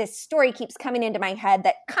 This story keeps coming into my head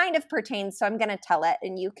that kind of pertains, so I'm going to tell it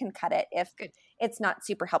and you can cut it if it's not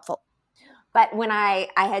super helpful. But when I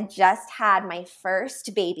had just had my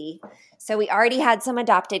first baby, so we already had some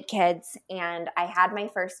adopted kids, and I had my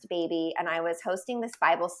first baby, and I was hosting this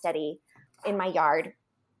Bible study in my yard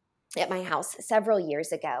at my house several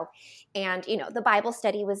years ago. And, the Bible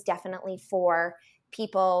study was definitely for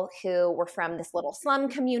people who were from this little slum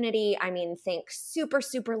community. I mean, think super,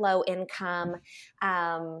 super low income.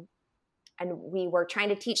 And we were trying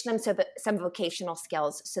to teach them some vocational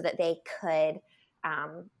skills so that they could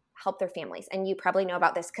help their families. And you probably know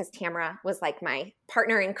about this because Tamara was like my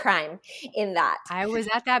partner in crime in that. I was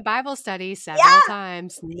at that Bible study several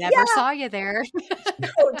times. Never saw you there.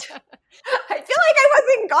 I feel like I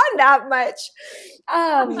wasn't gone that much.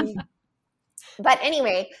 But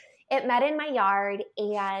anyway, it met in my yard.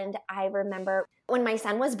 And I remember when my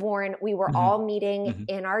son was born, we were all meeting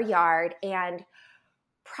in our yard, and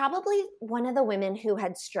probably one of the women who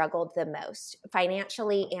had struggled the most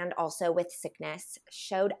financially and also with sickness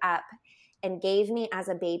showed up and gave me as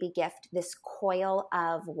a baby gift this coil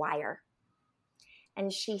of wire.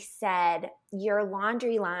 And she said, "Your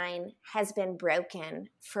laundry line has been broken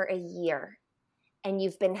for a year and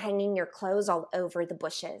you've been hanging your clothes all over the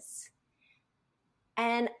bushes."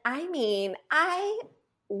 And I mean, I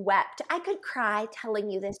wept. I could cry telling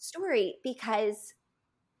you this story because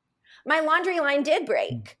my laundry line did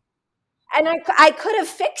break, and I could have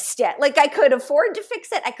fixed it. Like, I could afford to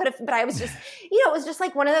fix it. I could have, but I was just, it was just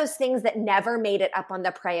like one of those things that never made it up on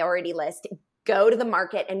the priority list. Go to the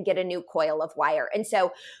market and get a new coil of wire. And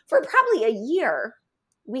so for probably a year,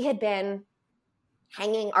 we had been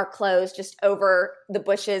hanging our clothes just over the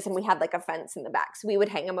bushes, and we had like a fence in the back. So we would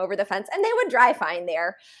hang them over the fence and they would dry fine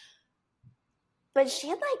there. But she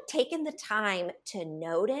had taken the time to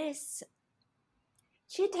notice.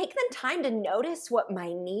 She had taken the time to notice what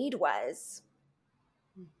my need was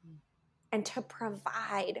and to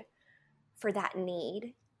provide for that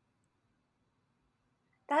need.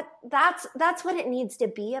 That's what it needs to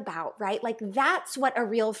be about, right? That's what a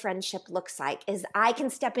real friendship looks like, is I can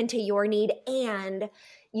step into your need and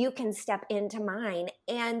you can step into mine.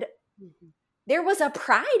 And there was a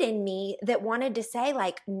pride in me that wanted to say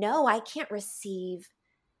no, I can't receive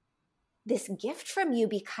this gift from you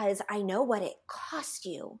because I know what it cost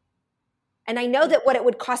you. And I know that what it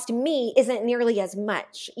would cost me isn't nearly as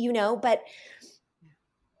much, but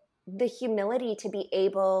the humility to be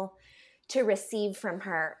able to receive from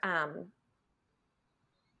her,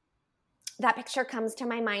 that picture comes to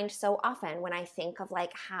my mind so often when I think of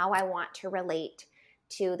how I want to relate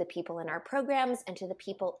to the people in our programs and to the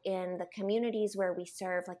people in the communities where we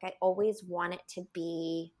serve. I always want it to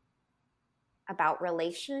be about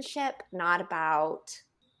relationship, not about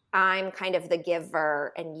I'm kind of the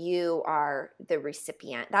giver and you are the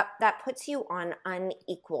recipient. That puts you on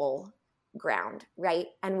unequal ground, right?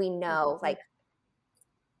 And we know,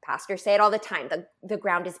 pastors say it all the time, the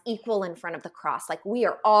ground is equal in front of the cross. We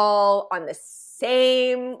are all on the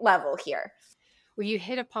same level here. Well, you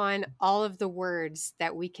hit upon all of the words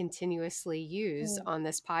that we continuously use on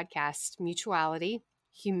this podcast: mutuality,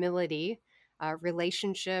 humility,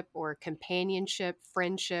 relationship or companionship,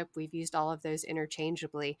 friendship. We've used all of those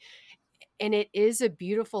interchangeably. And it is a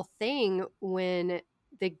beautiful thing when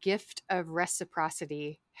the gift of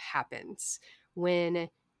reciprocity happens, when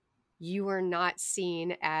you are not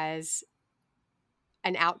seen as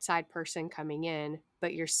an outside person coming in,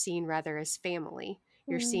 but you're seen rather as family.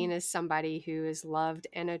 You're seen as somebody who is loved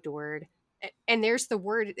and adored. And there's the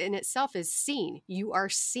word in itself is seen. You are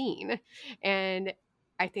seen. And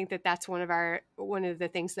I think that that's one of the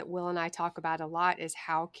things that Will and I talk about a lot is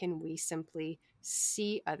how can we simply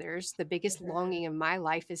see others? The biggest longing of my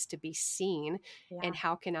life is to be seen. And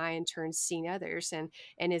how can I in turn see others?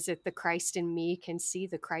 And is it the Christ in me can see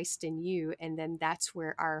the Christ in you? And then that's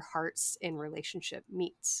where our hearts in relationship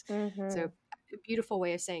meets. So a beautiful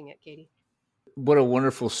way of saying it, Katie. What a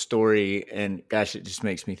wonderful story. And gosh, it just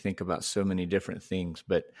makes me think about so many different things.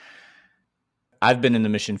 But I've been in the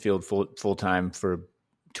mission field full time for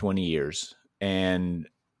 20 years. And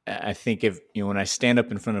I think when I stand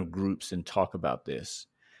up in front of groups and talk about this,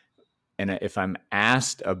 And if I'm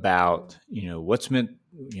asked about, what's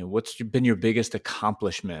been your biggest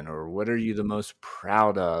accomplishment, or what are you the most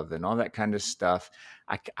proud of, and all that kind of stuff,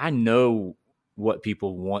 I know what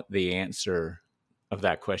people want the answer of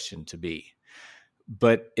that question to be.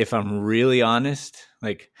 But if I'm really honest,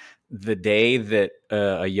 like the day that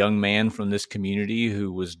a young man from this community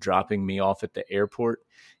who was dropping me off at the airport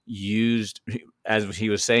used, as he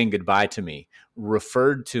was saying goodbye to me,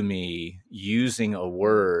 referred to me using a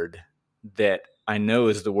word that I know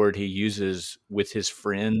is the word he uses with his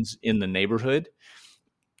friends in the neighborhood.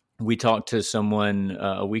 We talked to someone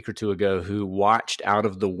a week or two ago who watched out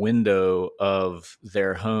of the window of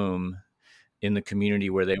their home in the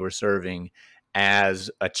community where they were serving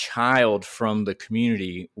as a child from the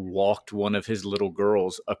community walked one of his little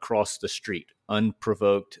girls across the street,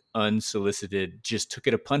 unprovoked, unsolicited, just took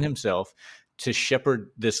it upon himself to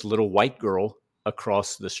shepherd this little white girl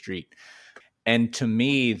across the street. And to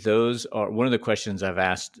me, those are one of the questions I've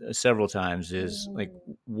asked several times is like,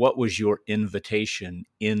 what was your invitation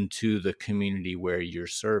into the community where you're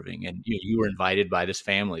serving? And you were invited by this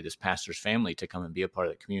family, this pastor's family, to come and be a part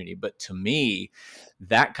of the community. But to me,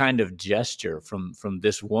 that kind of gesture from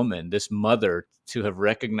this woman, this mother, to have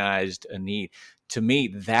recognized a need, to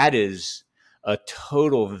me, that is a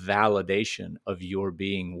total validation of your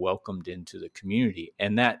being welcomed into the community.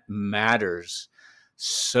 And that matters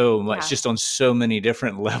so much, just on so many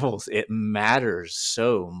different levels. It matters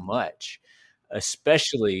so much,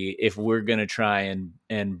 especially if we're going to try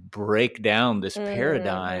and break down this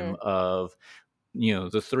paradigm of,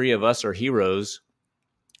 the three of us are heroes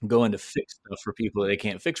going to fix stuff for people that they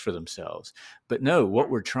can't fix for themselves. But no, what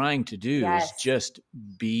we're trying to do is just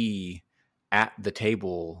be at the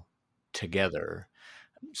table together.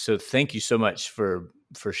 So thank you so much for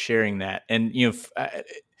sharing that. And,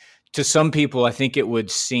 to some people, I think it would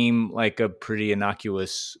seem like a pretty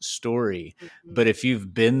innocuous story. But if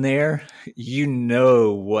you've been there, you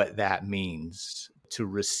know what that means to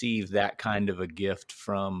receive that kind of a gift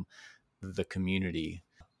from the community.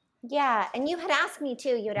 Yeah. And you had asked me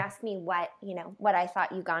too, what I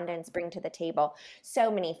thought Ugandans bring to the table. So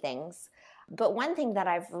many things. But one thing that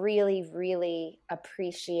I've really, really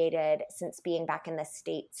appreciated since being back in the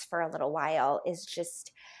States for a little while is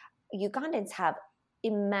just Ugandans have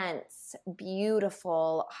immense,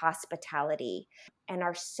 beautiful hospitality and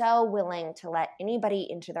are so willing to let anybody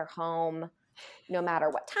into their home, no matter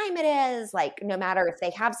what time it is, like no matter if they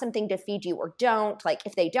have something to feed you or don't. Like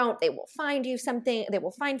if they don't, they will find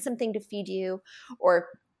something to feed you, or,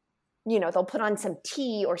 they'll put on some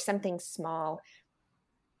tea or something small.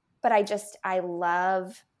 But I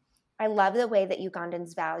love the way that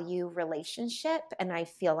Ugandans value relationship. And I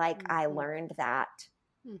feel like I learned that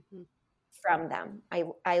from them.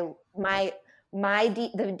 The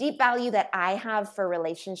deep value that I have for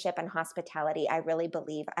relationship and hospitality, I really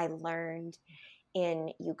believe I learned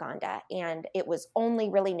in Uganda. And it was only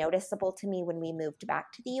really noticeable to me when we moved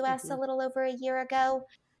back to the US a little over a year ago.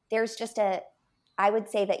 There's just I would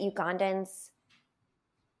say that Ugandans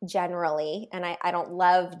generally, and I don't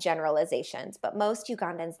love generalizations, but most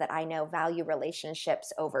Ugandans that I know value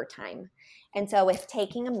relationships over time. And so if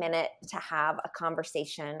taking a minute to have a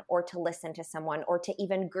conversation or to listen to someone or to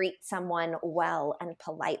even greet someone well and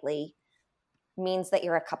politely means that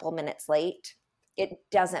you're a couple minutes late, it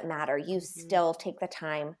doesn't matter. You still take the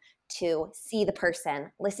time to see the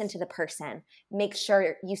person, listen to the person, make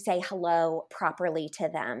sure you say hello properly to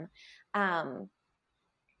them.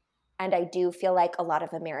 And I do feel like a lot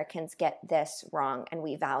of Americans get this wrong, and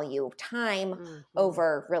we value time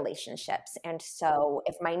over relationships. And so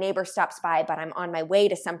if my neighbor stops by, but I'm on my way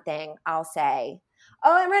to something, I'll say,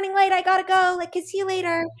 "Oh, I'm running late. I gotta go. Like, see you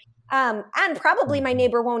later." And probably my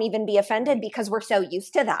neighbor won't even be offended because we're so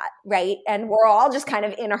used to that, right? And we're all just kind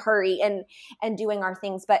of in a hurry and doing our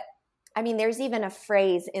things. But I mean, there's even a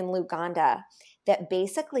phrase in Luganda that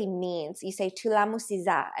basically means, you say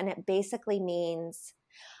 "tulamusiza," and it basically means,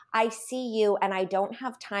 I see you and I don't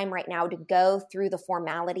have time right now to go through the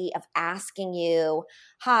formality of asking you,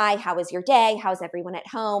 "Hi, how was your day? How's everyone at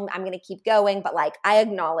home? I'm going to keep going, but like, I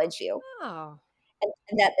acknowledge you." Oh.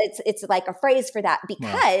 And that it's like a phrase for that,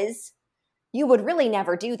 because you would really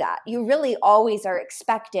never do that. You really always are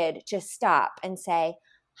expected to stop and say,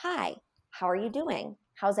 "Hi, how are you doing?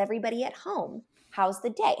 How's everybody at home? How's the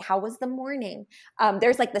day? How was the morning?"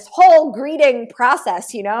 There's like this whole greeting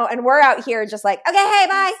process, and we're out here just like, "Okay, hey,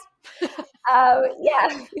 bye." Yeah,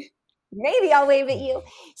 maybe I'll wave at you.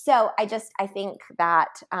 So I think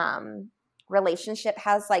that relationship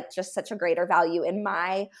has like just such a greater value in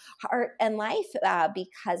my heart and life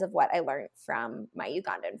because of what I learned from my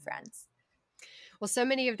Ugandan friends. Well, so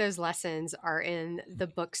many of those lessons are in the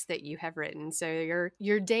books that you have written. So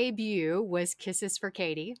your debut was Kisses for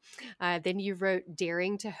Katie. Then you wrote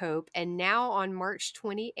Daring to Hope. And now on March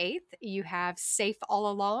 28th, you have Safe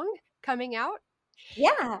All Along coming out.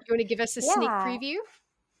 Yeah. You want to give us a sneak preview?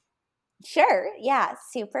 Sure. Yeah.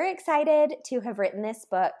 Super excited to have written this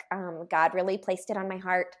book. God really placed it on my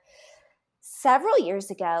heart several years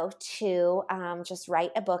ago to just write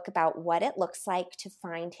a book about what it looks like to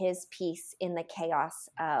find his peace in the chaos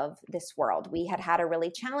of this world. We had a really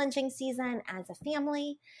challenging season as a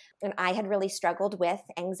family, and I had really struggled with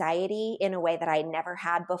anxiety in a way that I never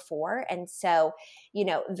had before. And so,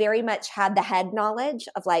 very much had the head knowledge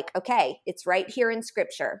of like, okay, it's right here in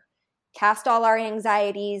Scripture. Cast all our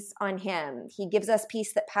anxieties on him. He gives us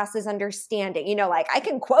peace that passes understanding. Like I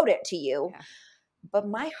can quote it to you, but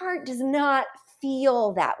my heart does not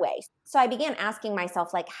feel that way. So I began asking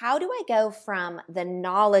myself, like, how do I go from the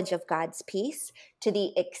knowledge of God's peace to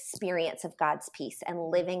the experience of God's peace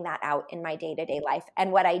and living that out in my day-to-day life?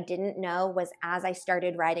 And what I didn't know was as I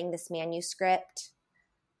started writing this manuscript,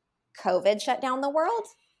 COVID shut down the world.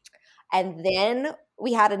 And then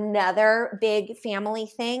we had another big family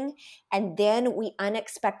thing. And then we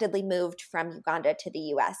unexpectedly moved from Uganda to the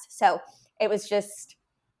US. So it was just,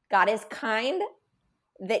 God is kind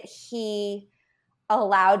that he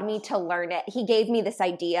allowed me to learn it. He gave me this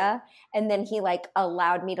idea, and then he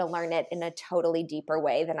allowed me to learn it in a totally deeper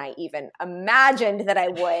way than I even imagined that I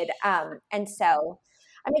would. And so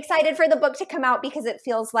I'm excited for the book to come out because it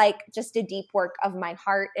feels like just a deep work of my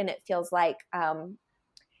heart. And it feels like,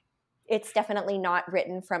 it's definitely not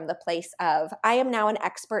written from the place of, I am now an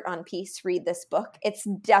expert on peace, read this book. It's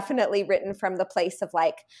definitely written from the place of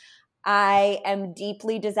like, I am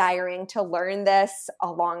deeply desiring to learn this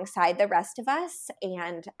alongside the rest of us.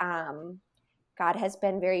 And God has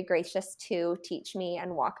been very gracious to teach me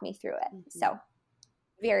and walk me through it. So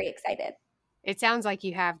very excited. It sounds like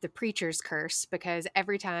you have the preacher's curse because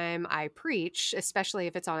every time I preach, especially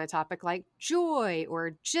if it's on a topic like joy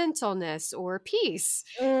or gentleness or peace,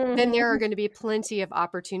 then there are going to be plenty of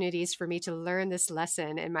opportunities for me to learn this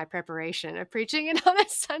lesson in my preparation of preaching it on a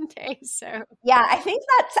Sunday. So yeah, I think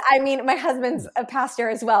my husband's a pastor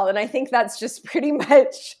as well. And I think that's just pretty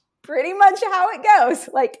much how it goes.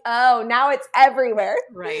 Like, oh, now it's everywhere.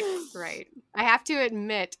 Right. I have to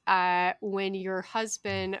admit, when your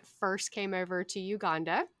husband first came over to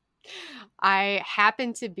Uganda, I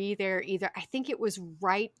happened to be there I think it was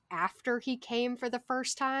right after he came for the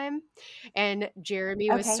first time. And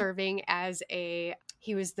Jeremy was serving as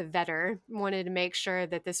he was the vetter, wanted to make sure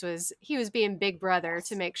that he was being big brother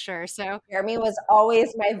to make sure. So Jeremy was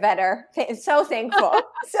always my vetter. So thankful.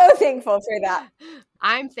 So thankful for that.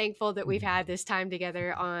 I'm thankful that we've had this time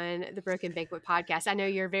together on the Broken Banquet podcast. I know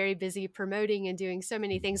you're very busy promoting and doing so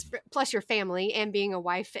many things, plus your family and being a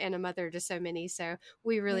wife and a mother to so many. So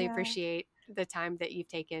we really appreciate the time that you've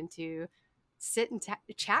taken to sit and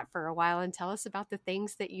chat for a while and tell us about the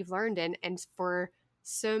things that you've learned and for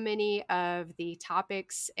so many of the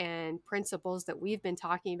topics and principles that we've been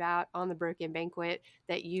talking about on the Broken Banquet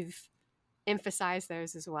that you've emphasized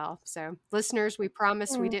those as well. So listeners, we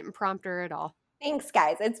promise we didn't prompt her at all. Thanks,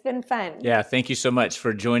 guys. It's been fun. Yeah, thank you so much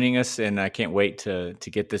for joining us, and I can't wait to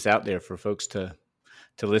get this out there for folks to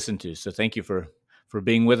listen to. So thank you for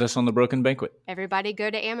being with us on the Broken Banquet. Everybody go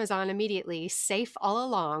to Amazon immediately. Safe All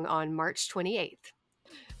Along on March 28th.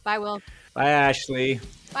 Bye, Will. Bye, Ashley.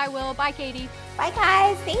 Bye, Will. Bye, Katie. Bye,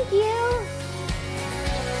 guys. Thank you.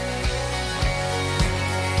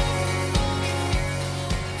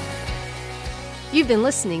 You've been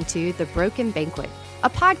listening to The Broken Banquet, a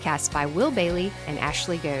podcast by Will Bailey and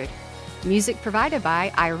Ashley Goad. Music provided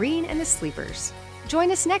by Irene and the Sleepers. Join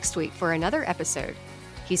us next week for another episode.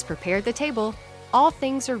 He's prepared the table. All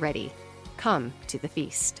things are ready. Come to the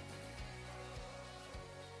feast.